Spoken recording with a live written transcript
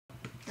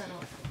Don't know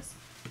what that is.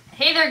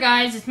 Hey there,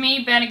 guys. It's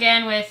me, Ben,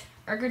 again with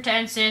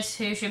Urkertensis,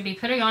 who should be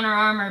putting on her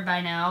armor by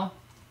now.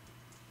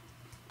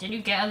 Did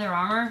you get other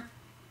armor?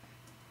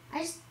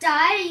 I just died.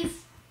 Are you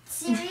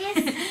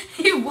serious?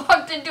 You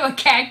walked into a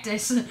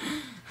cactus.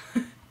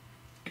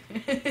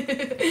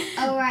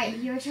 Oh, right.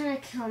 You were trying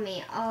to kill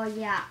me. Oh,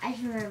 yeah. I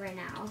remember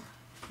now.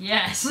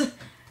 Yes.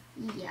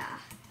 Yeah.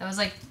 That was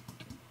like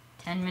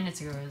 10 minutes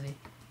ago, Rosie.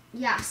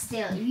 Yeah,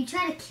 still. You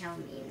tried to kill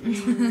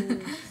me.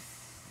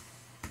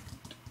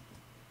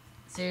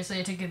 Seriously,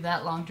 it took you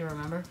that long to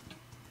remember?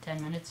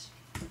 10 minutes?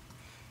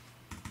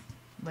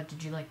 What,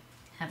 did you, like,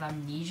 have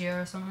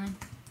amnesia or something?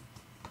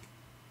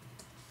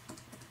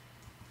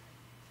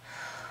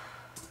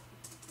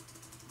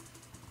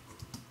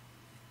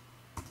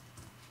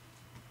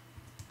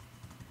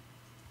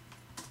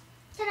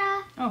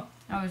 Ta-da! Oh,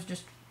 I was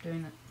just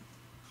doing that.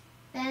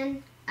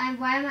 Ben,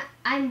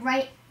 I'm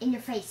right in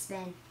your face,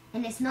 Ben.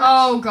 And it's not...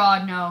 Oh,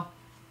 God, no.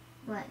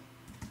 What?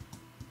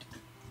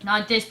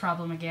 Not this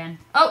problem again.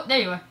 Oh, there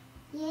you are.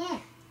 Yeah.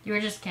 You were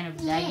just kind of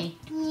laggy.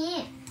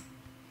 Yeah.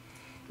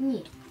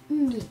 Yeah.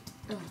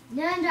 Oh,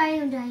 no,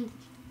 I'm dying.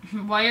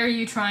 Why are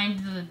you trying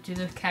to do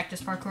the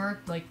cactus parkour?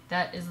 Like,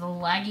 that is the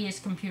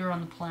laggiest computer on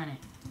the planet.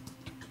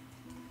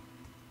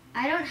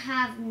 I don't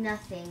have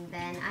nothing,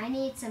 Ben. I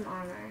need some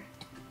armor.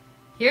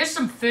 Here's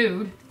some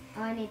food.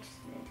 Oh, I need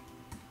food.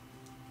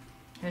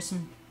 Here's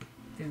some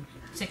food.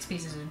 6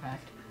 pieces, in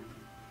fact.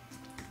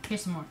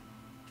 Here's some more.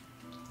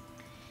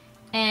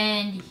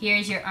 And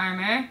here's your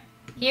armor.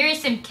 Here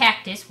is some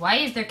cactus. Why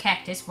is there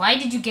cactus? Why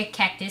did you get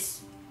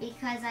cactus?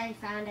 Because I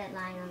found it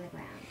lying on the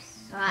ground.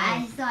 So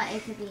I thought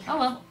it could be helpful. Oh,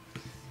 well.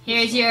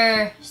 Here's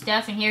your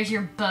stuff, and here's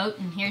your boat,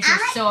 and here's your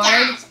sword.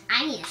 Gosh,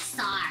 I need a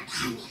sword.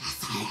 I need a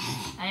sword.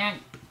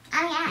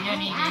 You don't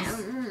need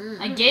this.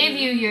 I gave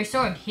you your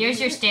sword. Here's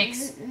your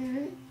sticks.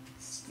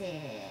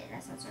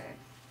 That's not sword.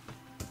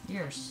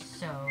 You're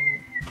so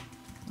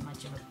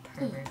much of a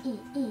pervert. You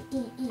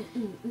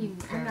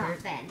I'm not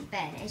pervert.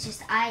 Ben. It's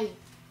just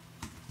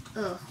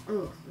Ugh,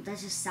 that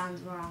just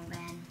sounds wrong,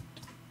 Ben.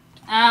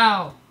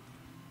 Ow.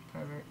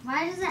 Pervert.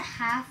 Why does it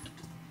have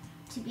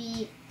to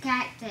be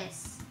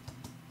cactus?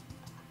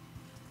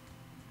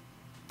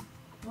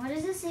 What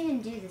does this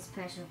even do, this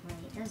pressure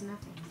plate? It does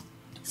nothing.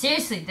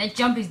 Seriously, that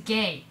jump is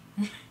gay.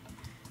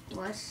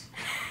 What?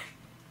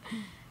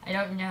 I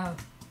don't know.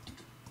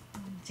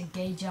 It's a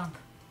gay jump.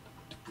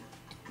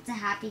 It's a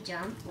happy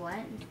jump.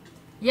 What?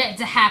 Yeah,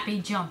 it's a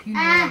happy jump. You know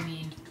what I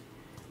mean.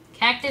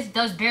 Cactus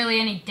does barely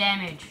any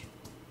damage.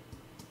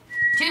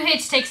 2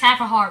 hits takes half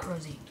a heart,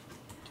 Rosie.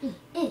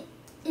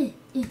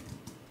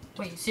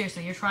 Wait,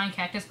 seriously, you're trying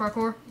cactus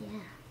parkour?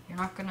 Yeah. You're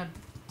not gonna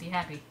be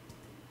happy.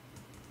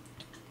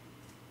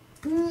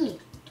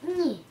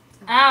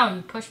 Ow,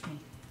 you pushed me.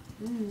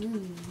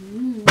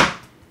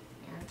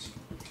 Ouch.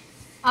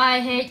 I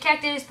hate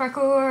cactus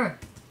parkour.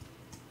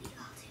 We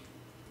all do.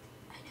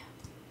 I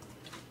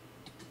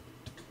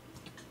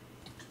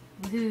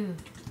know. Woohoo.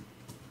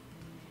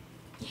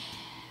 Yeah.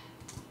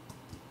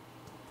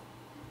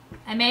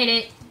 I made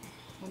it.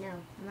 I know.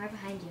 I'm right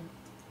behind you.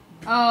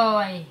 Oh,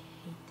 I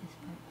hate this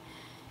part.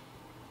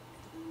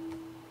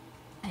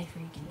 I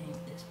freaking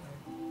hate this part.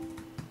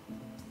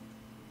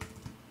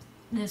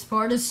 This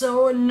part is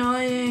so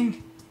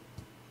annoying.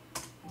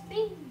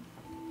 Bing.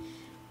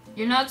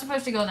 You're not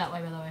supposed to go that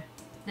way, by the way.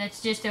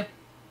 That's just a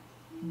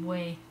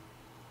way.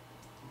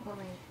 What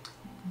way?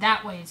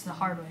 That way, it's the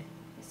hard way.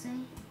 This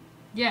way?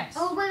 Yes.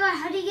 Oh my god,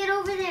 how do you get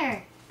over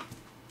there?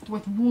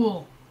 With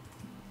wool.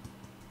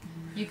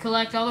 You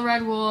collect all the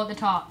red wool at the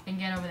top and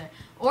get over there.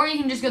 Or you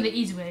can just go the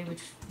easy way,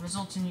 which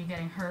results in you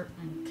getting hurt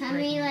and Can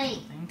breaking we, like,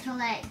 something.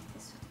 collect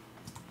this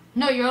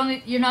No,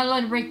 you're not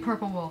allowed to break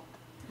purple wool.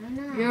 one?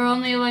 Oh, no. You're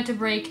only allowed to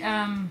break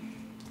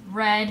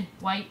red,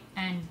 white,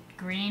 and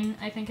green,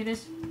 I think it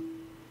is.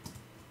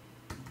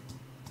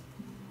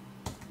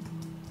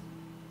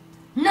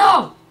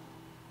 No!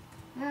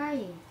 Where are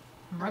you?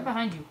 I'm right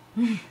behind you.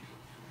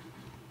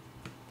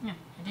 Yeah,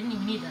 I didn't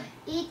even need that.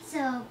 It's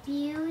so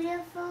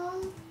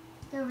beautiful.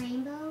 The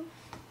rainbow.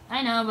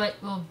 I know, but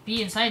we'll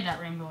be inside that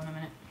rainbow in a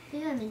minute.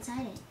 Dude, I'm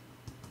inside it.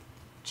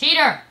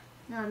 Cheater!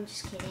 No, I'm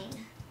just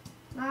kidding.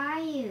 Where are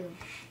you?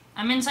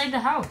 I'm inside the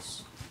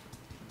house.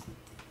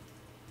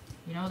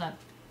 You know that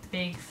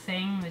big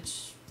thing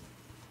that's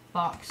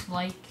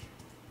box-like?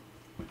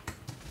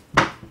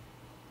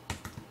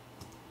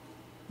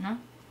 No?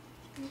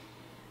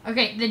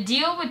 Okay, the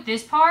deal with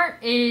this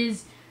part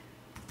is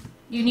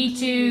you need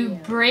to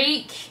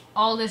break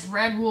all this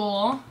red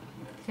wool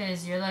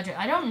because you're allowed to.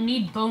 I don't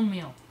need bone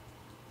meal.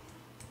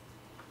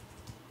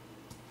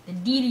 The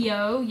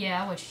DDO,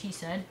 yeah, what she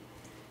said.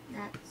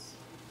 That's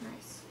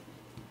nice.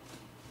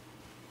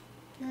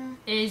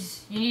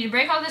 Is you need to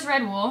break all this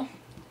red wool,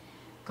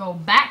 go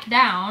back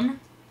down,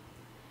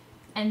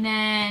 and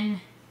then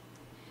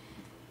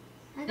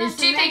there's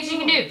 2 things you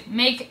can do.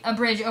 Make a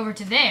bridge over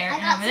to there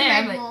and over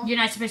there, but you're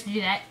not supposed to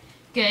do that.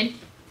 Good.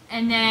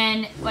 And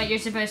then what you're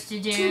supposed to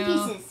do... 2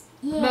 pieces.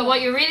 Yeah. But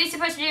what you're really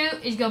supposed to do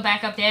is go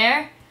back up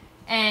there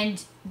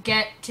and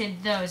get to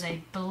those,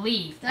 I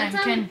believe. That's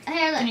Can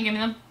you give me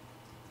them?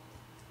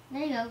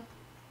 There you go.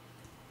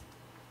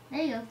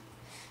 There you go.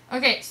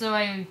 Okay, so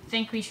I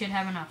think we should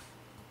have enough.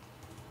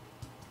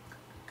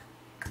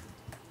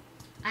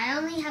 I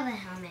only have a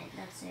helmet,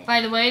 that's it.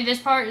 By the way, this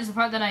part is the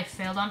part that I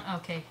failed on.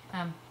 Okay,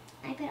 I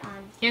put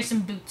on. here's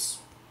some boots.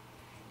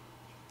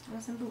 I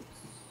want some boots.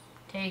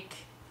 Take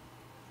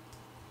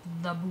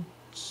the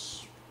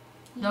boots.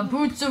 The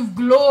boots of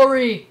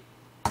glory.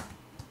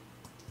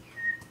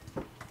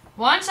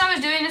 Once I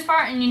was doing this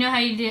part, and you know how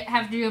you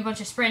have to do a bunch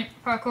of sprint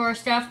parkour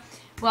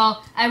stuff?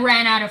 Well, I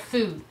ran out of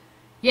food.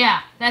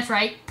 Yeah, that's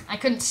right. I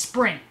couldn't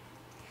sprint.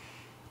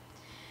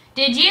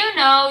 Did you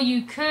know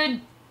you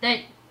could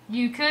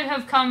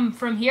have come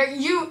from here?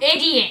 You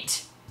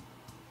idiot!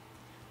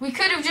 We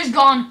could have just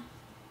gone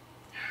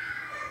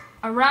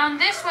around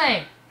this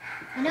way.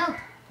 I know.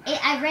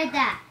 I read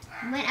that.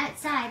 I went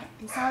outside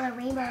and saw the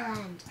rainbow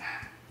land.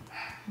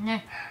 No.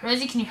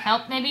 Rosie, can you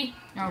help maybe?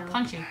 Or I'll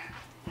punch you.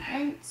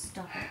 Then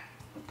stop it.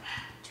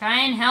 Try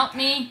and help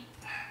me.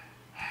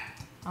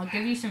 I'll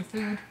give you some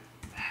food.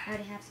 I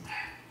already have some.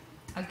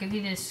 I'll give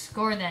you this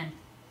score then.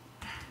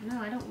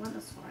 No, I don't want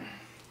the sword.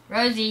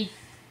 Rosie,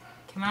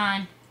 come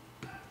on.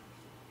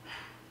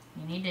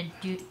 You need to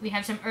do. We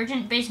have some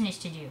urgent business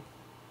to do.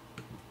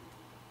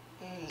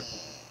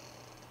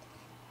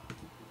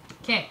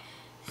 Okay,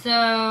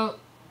 so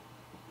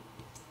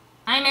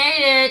I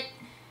made it.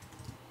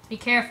 Be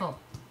careful.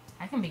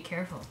 I can be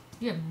careful.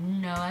 You have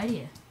no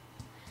idea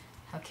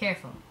how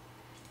careful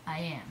I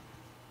am.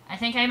 I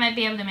think I might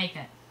be able to make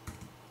that.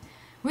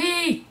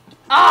 Whee!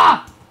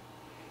 Ah!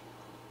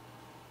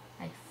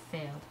 I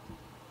failed.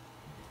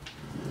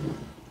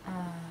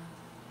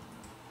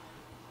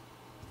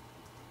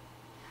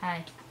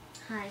 Hi.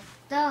 Hi.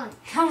 Don't.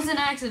 That was an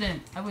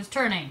accident. I was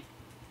turning.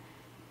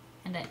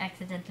 And I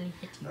accidentally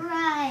hit you.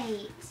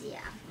 Right. Yeah.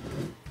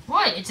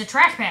 What? It's a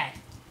trackpad. Yeah,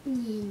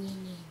 yeah,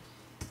 yeah.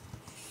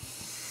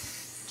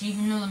 Do you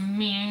even know the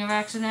meaning of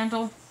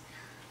accidental?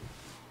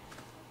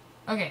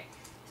 Okay.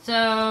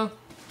 So,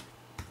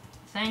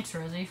 thanks,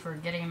 Rosie, for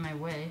getting in my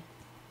way.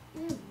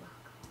 You're welcome.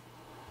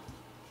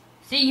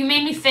 See, you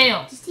made me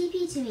fail. Just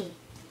TP to me.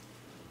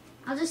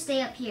 I'll just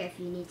stay up here if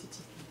you need to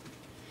TP.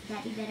 Would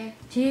that be better?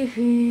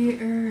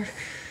 TP.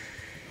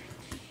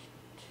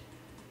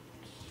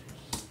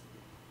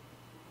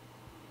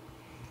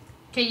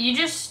 Okay, you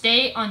just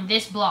stay on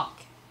this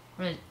block.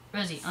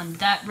 Rosie, on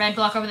that red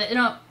block over there.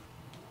 No,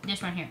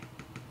 this one here.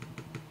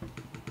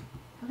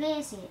 Okay,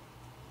 I see it.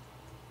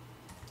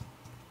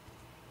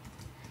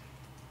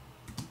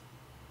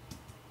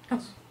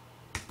 Oh.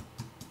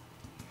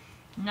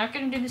 I'm not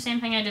going to do the same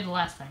thing I did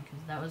last time,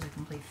 because that was a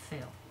complete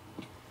fail.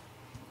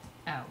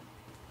 Ow.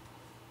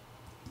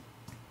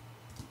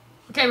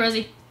 Okay,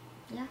 Rosie.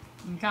 Yeah? You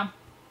can come.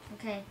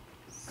 Okay.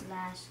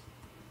 Slash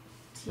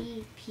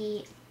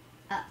TP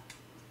up.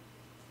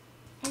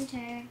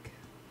 Enter.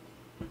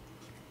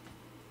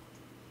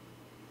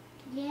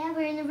 Yeah,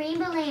 we're in the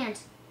rainbow land.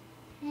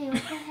 Hey, what the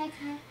heck?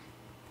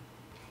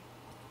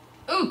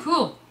 Ooh,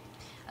 cool.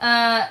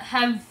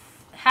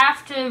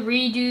 Have to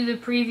redo the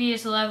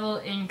previous level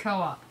in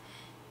co-op,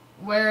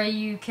 where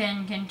you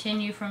can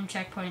continue from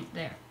checkpoint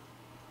there.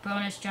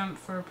 Bonus jump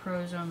for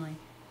pros only.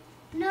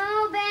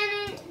 No,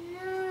 Bennett,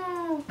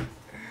 no.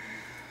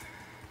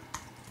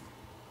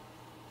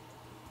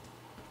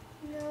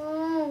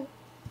 No.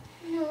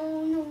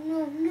 No, no,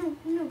 no, no,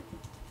 no.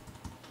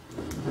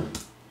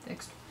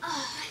 Fixed.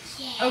 Oh,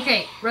 yeah.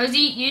 Okay, Rosie,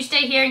 you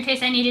stay here in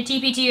case I need a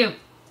TP to you.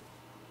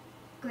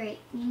 Great.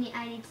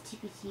 I need to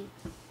TP to you.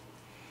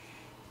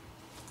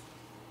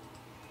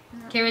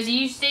 Okay, Rosie,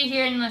 you stay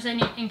here in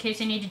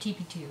case I need to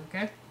TP to you,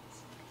 okay?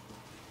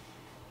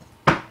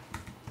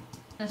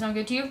 That sound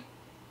good to you?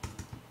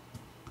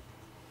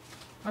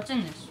 What's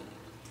in this?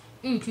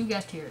 Ooh, 2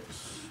 guest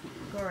tiers.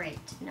 Great.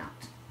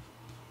 Not.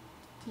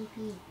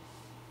 TP.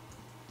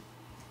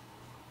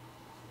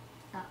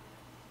 Up.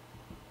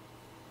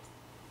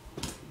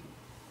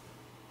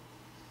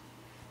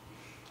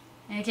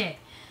 Okay.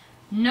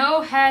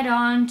 Now head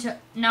on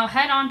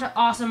to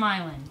Awesome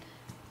Island.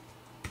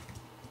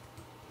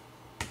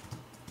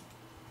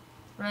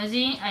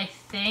 Rosie, I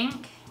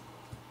think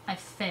I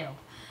failed.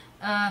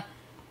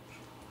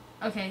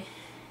 Okay.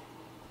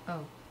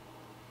 Oh.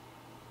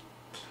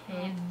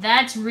 Okay,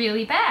 that's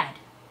really bad.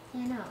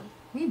 Yeah, no.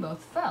 We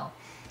both fell.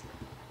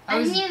 I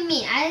didn't even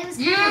mean. I was.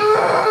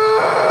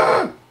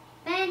 Yeah!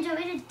 Ben, do you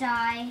want me to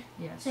die?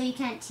 Yes. So you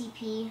can't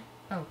TP.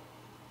 Oh.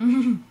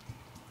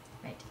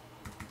 Right.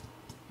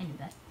 I knew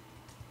that.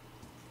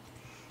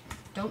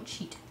 Don't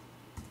cheat.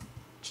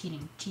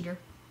 Cheating. Cheater.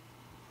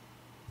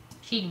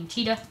 Cheating.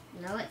 Cheetah.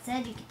 No, it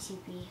said you could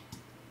TP.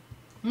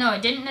 No,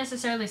 it didn't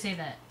necessarily say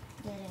that.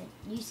 Did it?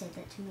 You said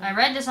that to me. I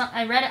read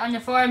it on the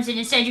forums and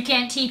it said you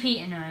can't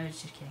TP. No, I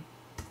was just kidding.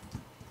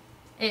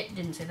 It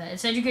didn't say that. It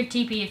said you could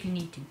TP if you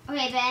need to.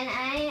 Okay, Ben,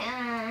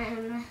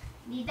 I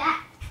be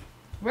back.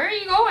 Where are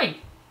you going?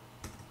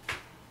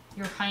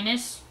 Your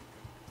Highness?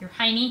 Your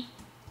Hiney?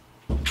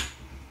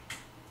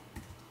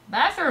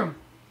 Bathroom.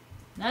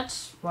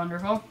 That's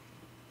wonderful.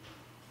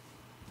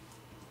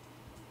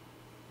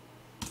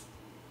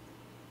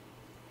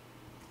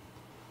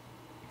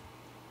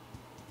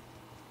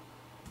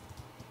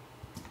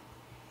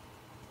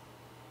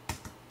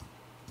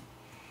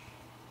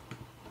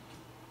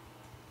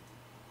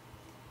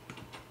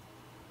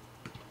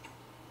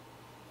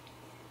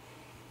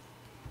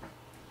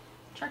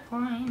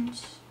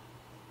 checkpoint.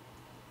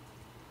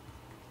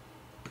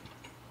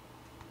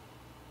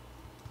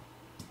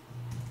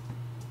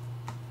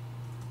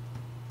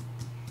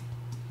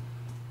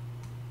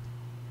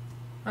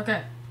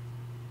 Okay.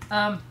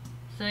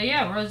 So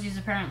yeah, Rosie's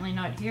apparently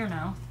not here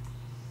now.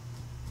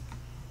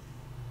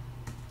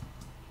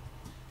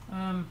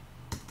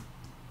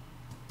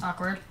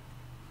 Awkward.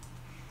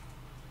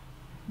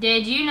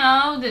 Did you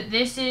know that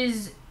this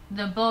is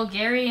the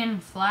Bulgarian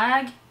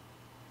flag?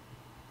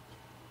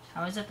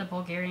 How is that the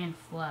Bulgarian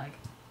flag?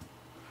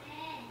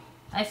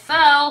 I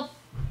fell!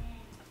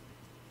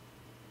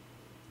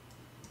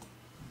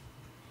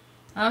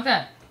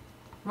 Okay.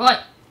 Right.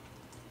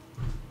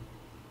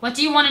 What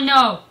do you want to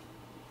know?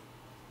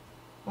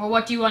 Or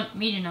what do you want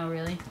me to know,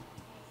 really?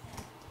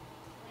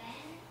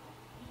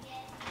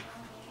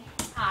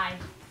 Hi.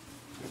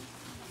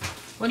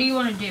 What do you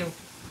want to do?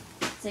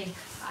 Say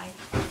hi.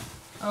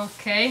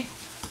 Okay.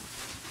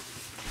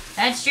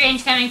 That's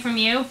strange coming from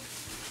you. I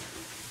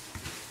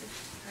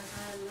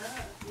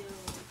love you.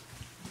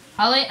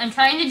 Holly, I'm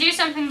trying to do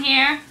something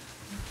here.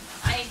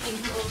 I can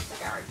close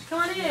the garage.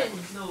 Come on in.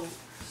 No.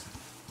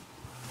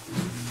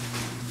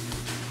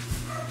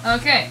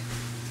 Okay.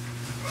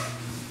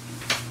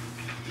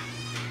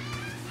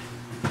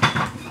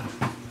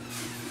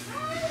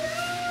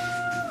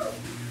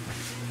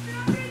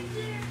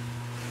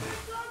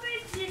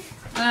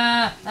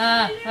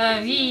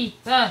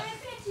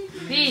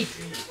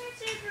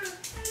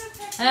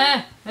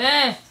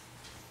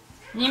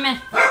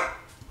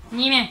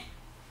 Nime.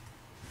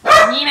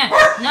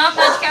 Not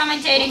much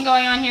commentating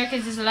going on here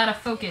because there's a lot of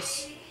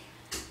focus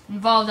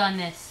involved on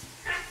this.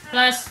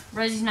 Plus,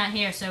 Rosie's not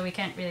here, so we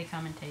can't really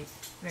commentate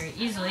very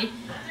easily.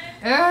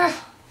 Ugh,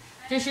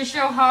 this is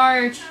so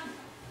hard.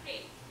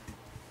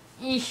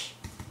 Eek.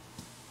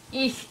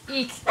 Eek, eek,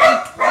 eek,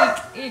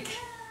 eek,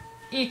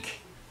 eek.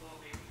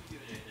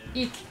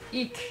 Eek,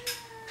 eek.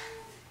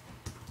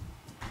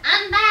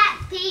 I'm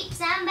back, peeps.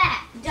 I'm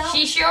back.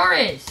 She sure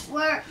is.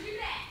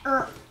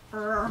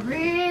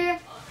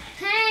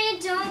 Hey,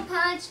 don't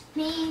punch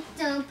me.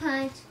 Don't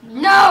punch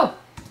me. No!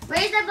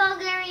 Where's the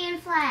Bulgarian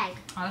flag?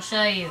 I'll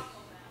show you.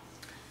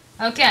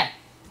 Okay.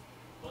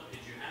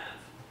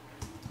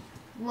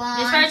 One,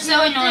 This part's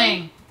so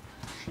annoying.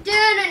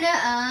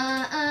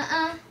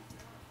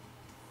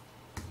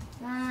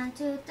 1,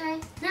 2, 3.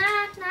 Na,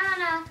 na, na,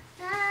 na,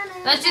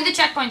 na, Let's do the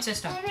checkpoint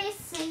system.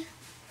 ABC.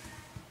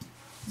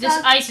 This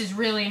So- ice is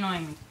really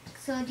annoying me.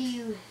 So do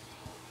you?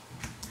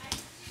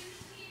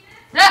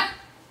 Ah!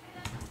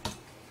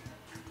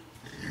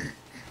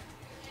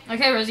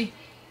 Okay, Rosie.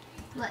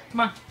 What? Come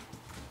on.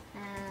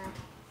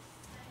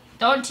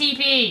 Don't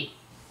TP.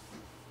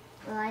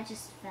 Well, I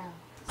just fell.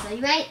 So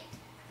you might.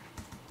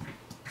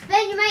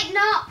 Then you might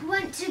not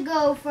want to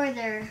go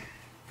further.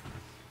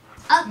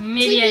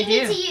 Maybe TP I me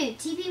do. to you.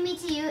 TP me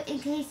to you in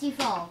case you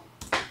fall.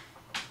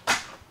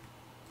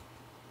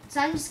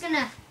 So I'm just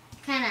gonna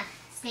kind of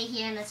stay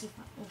here unless you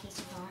fall, in case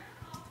you fall.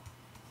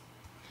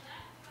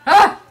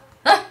 Ah!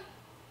 Ah!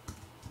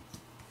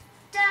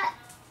 Da.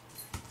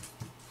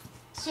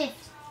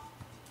 Shift.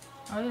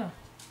 Oh yeah.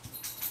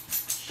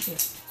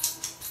 Shit.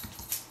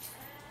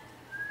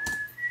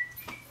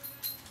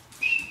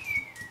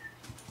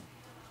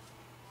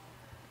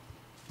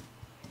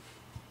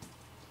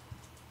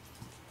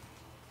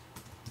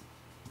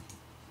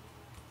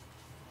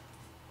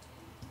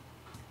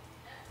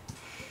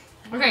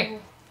 Okay.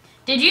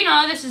 Did you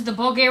know this is the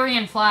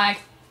Bulgarian flag?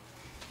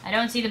 I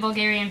don't see the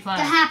Bulgarian The flag.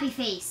 happy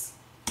face.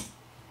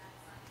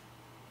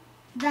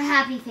 The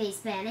happy face,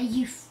 Ben. Are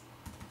you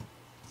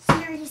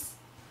serious?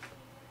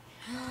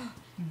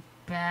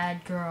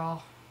 Bad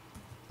girl.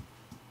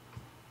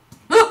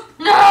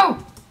 No!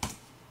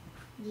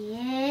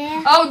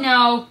 Yeah. Oh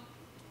no!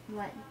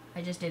 What?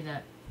 I just did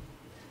that.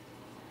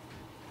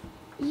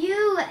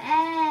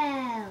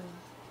 UL.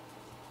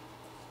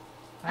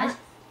 What?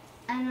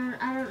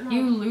 I don't know.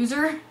 You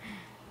loser?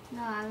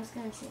 No, I was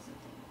gonna say something.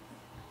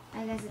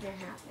 I guess it didn't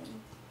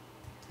happen.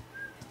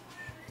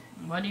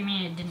 What do you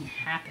mean it didn't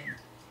happen?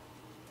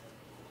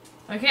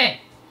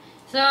 Okay.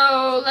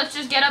 So let's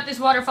just get up this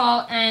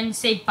waterfall and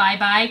say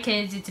bye-bye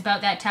because it's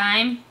about that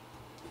time.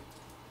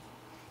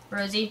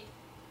 Rosie?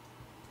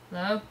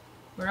 Hello?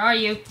 Where are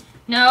you?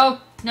 No!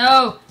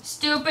 No!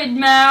 Stupid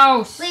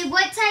mouse! Wait,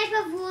 what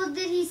type of wool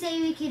did he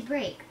say we could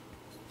break?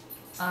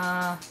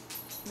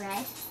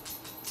 Red?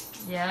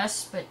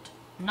 Yes, but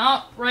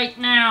not right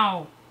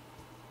now.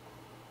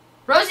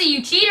 Rosie,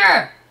 you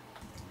cheater!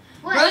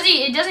 What?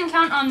 Rosie, it doesn't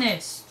count on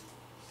this.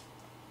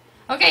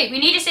 Okay, we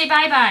need to say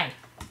bye-bye.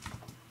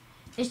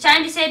 It's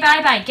time to say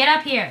bye-bye. Get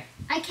up here.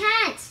 I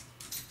can't!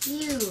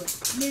 You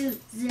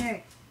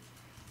loser.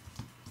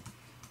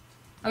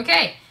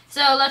 Okay,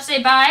 so let's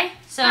say bye.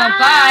 So Bye.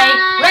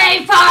 bye.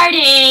 Rave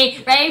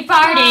party! Rave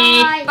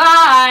party! Bye.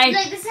 Bye!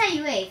 Like, this is how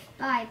you wave.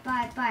 Bye,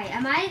 bye, bye.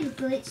 Am I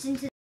glitched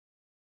into